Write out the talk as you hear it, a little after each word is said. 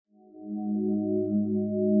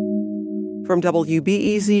From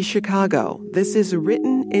WBEZ Chicago, this is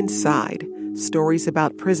Written Inside, stories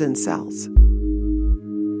about prison cells.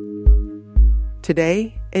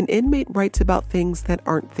 Today, an inmate writes about things that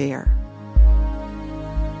aren't there.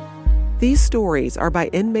 These stories are by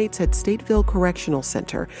inmates at Stateville Correctional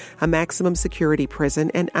Center, a maximum security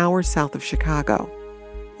prison an hour south of Chicago.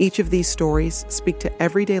 Each of these stories speak to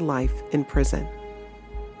everyday life in prison.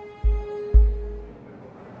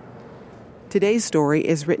 Today's story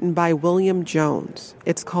is written by William Jones.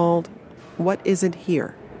 It's called What Isn't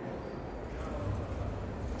Here?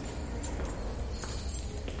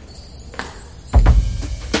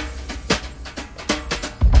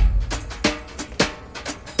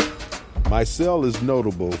 My cell is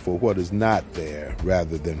notable for what is not there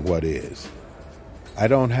rather than what is. I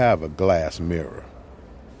don't have a glass mirror.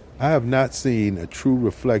 I have not seen a true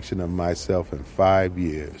reflection of myself in 5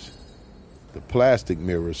 years. The plastic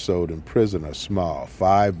mirrors sold in prison are small,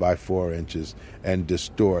 5 by 4 inches, and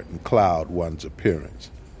distort and cloud one's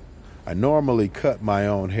appearance. I normally cut my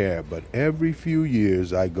own hair, but every few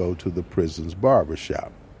years I go to the prison's barber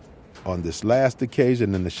shop. On this last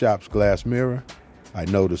occasion in the shop's glass mirror, I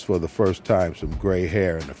noticed for the first time some gray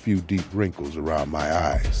hair and a few deep wrinkles around my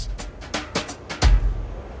eyes.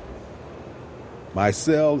 My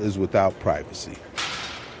cell is without privacy.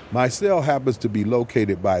 My cell happens to be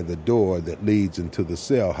located by the door that leads into the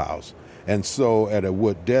cell house, and so at a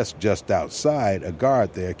wood desk just outside, a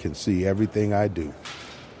guard there can see everything I do.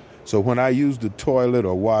 So when I use the toilet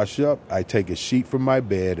or wash up, I take a sheet from my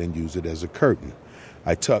bed and use it as a curtain.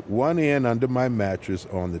 I tuck one end under my mattress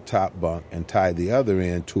on the top bunk and tie the other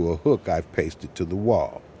end to a hook I've pasted to the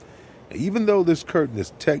wall. Even though this curtain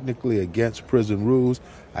is technically against prison rules,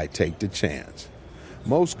 I take the chance.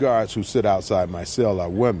 Most guards who sit outside my cell are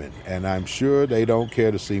women, and I'm sure they don't care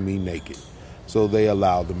to see me naked, so they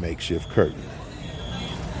allow the makeshift curtain.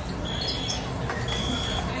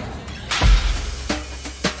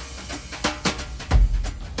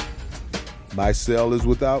 My cell is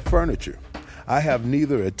without furniture. I have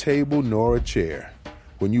neither a table nor a chair.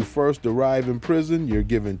 When you first arrive in prison, you're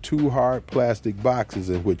given 2 hard plastic boxes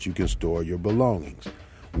in which you can store your belongings.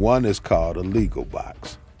 One is called a legal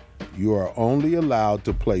box. You are only allowed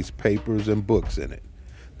to place papers and books in it.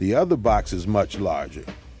 The other box is much larger.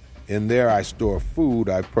 In there I store food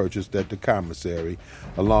I've purchased at the commissary,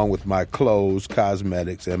 along with my clothes,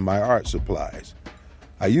 cosmetics, and my art supplies.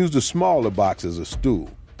 I use the smaller box as a stool.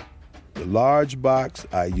 The large box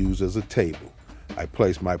I use as a table. I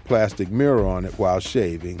place my plastic mirror on it while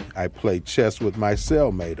shaving. I play chess with my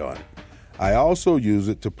cellmate on it. I also use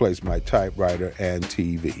it to place my typewriter and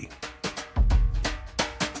TV.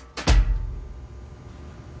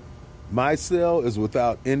 My cell is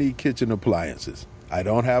without any kitchen appliances. I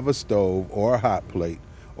don't have a stove or a hot plate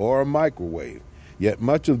or a microwave, yet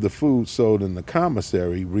much of the food sold in the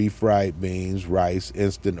commissary, refried beans, rice,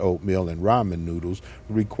 instant oatmeal, and ramen noodles,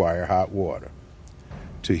 require hot water.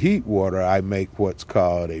 To heat water, I make what's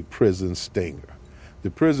called a prison stinger.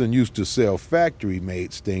 The prison used to sell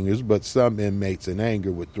factory-made stingers, but some inmates in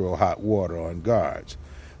anger would throw hot water on guards.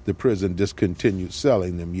 The prison discontinued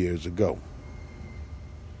selling them years ago.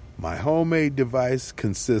 My homemade device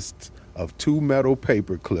consists of 2 metal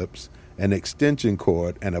paper clips, an extension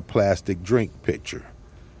cord, and a plastic drink pitcher.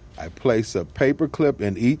 I place a paper clip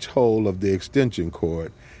in each hole of the extension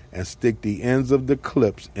cord and stick the ends of the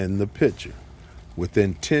clips in the pitcher.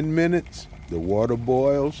 Within 10 minutes, the water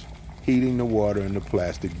boils, heating the water in the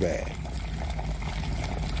plastic bag.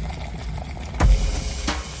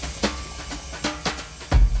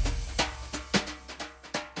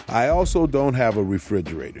 I also don't have a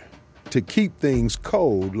refrigerator. To keep things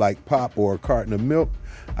cold, like pop or a carton of milk,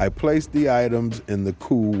 I place the items in the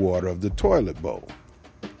cool water of the toilet bowl.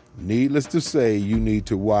 Needless to say, you need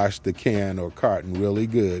to wash the can or carton really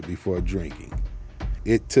good before drinking.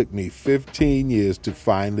 It took me 15 years to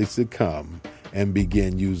finally succumb and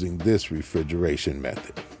begin using this refrigeration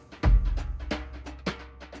method.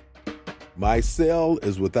 My cell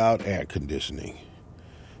is without air conditioning.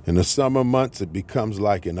 In the summer months, it becomes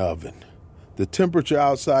like an oven. The temperature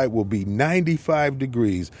outside will be 95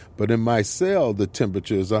 degrees, but in my cell, the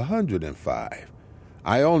temperature is 105.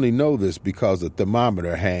 I only know this because a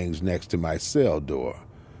thermometer hangs next to my cell door.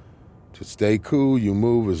 To stay cool, you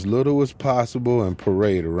move as little as possible and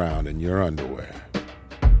parade around in your underwear.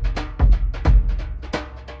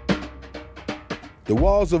 The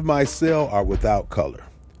walls of my cell are without color.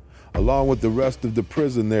 Along with the rest of the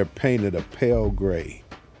prison, they're painted a pale gray.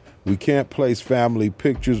 We can't place family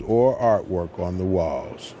pictures or artwork on the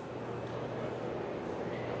walls.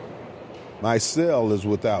 My cell is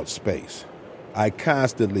without space. I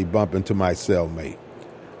constantly bump into my cellmate.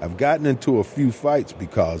 I've gotten into a few fights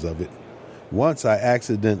because of it. Once I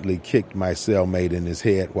accidentally kicked my cellmate in his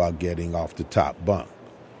head while getting off the top bunk.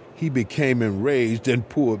 He became enraged and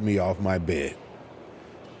pulled me off my bed.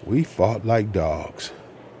 We fought like dogs.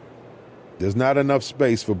 There's not enough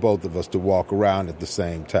space for both of us to walk around at the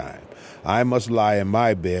same time. I must lie in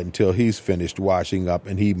my bed until he's finished washing up,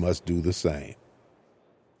 and he must do the same.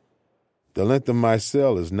 The length of my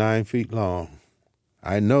cell is 9 feet long.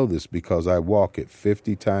 I know this because I walk it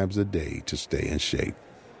 50 times a day to stay in shape.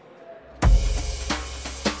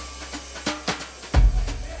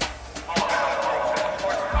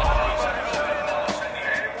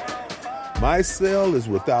 My cell is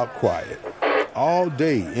without quiet. All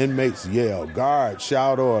day, inmates yell, guards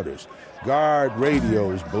shout orders, guard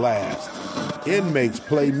radios blast. Inmates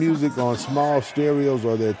play music on small stereos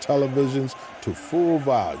or their televisions to full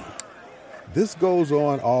volume. This goes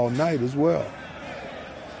on all night as well.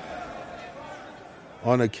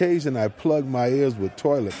 On occasion, I plug my ears with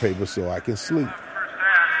toilet paper so I can sleep.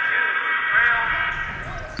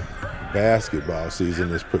 Basketball season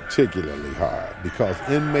is particularly hard because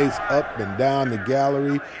inmates up and down the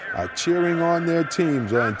gallery are cheering on their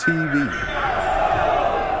teams on TV.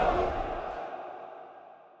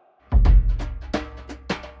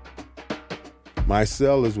 My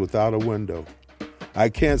cell is without a window. I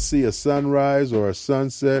can't see a sunrise or a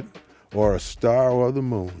sunset or a star or the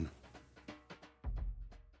moon.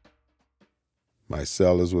 My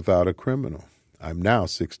cell is without a criminal. I'm now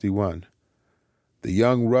 61. The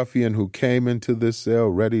young ruffian who came into this cell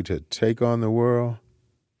ready to take on the world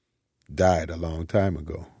died a long time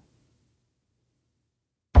ago.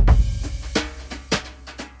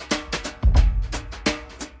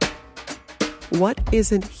 What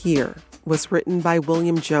Isn't Here was written by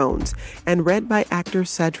William Jones and read by actor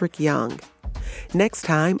Cedric Young. Next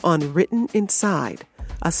time on Written Inside,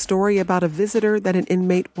 a story about a visitor that an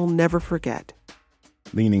inmate will never forget.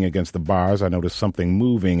 Leaning against the bars, I noticed something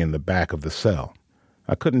moving in the back of the cell.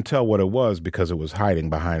 I couldn't tell what it was because it was hiding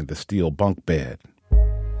behind the steel bunk bed.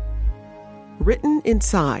 Written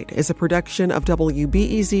Inside is a production of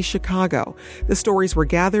WBEZ Chicago. The stories were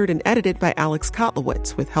gathered and edited by Alex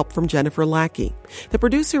Kotlowitz with help from Jennifer Lackey. The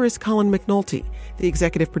producer is Colin McNulty. The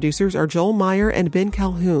executive producers are Joel Meyer and Ben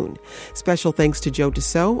Calhoun. Special thanks to Joe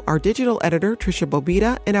Dassault, our digital editor Trisha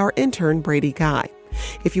Bobita, and our intern Brady Guy.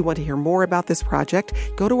 If you want to hear more about this project,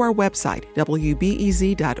 go to our website,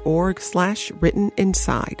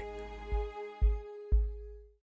 wbez.org/writteninside.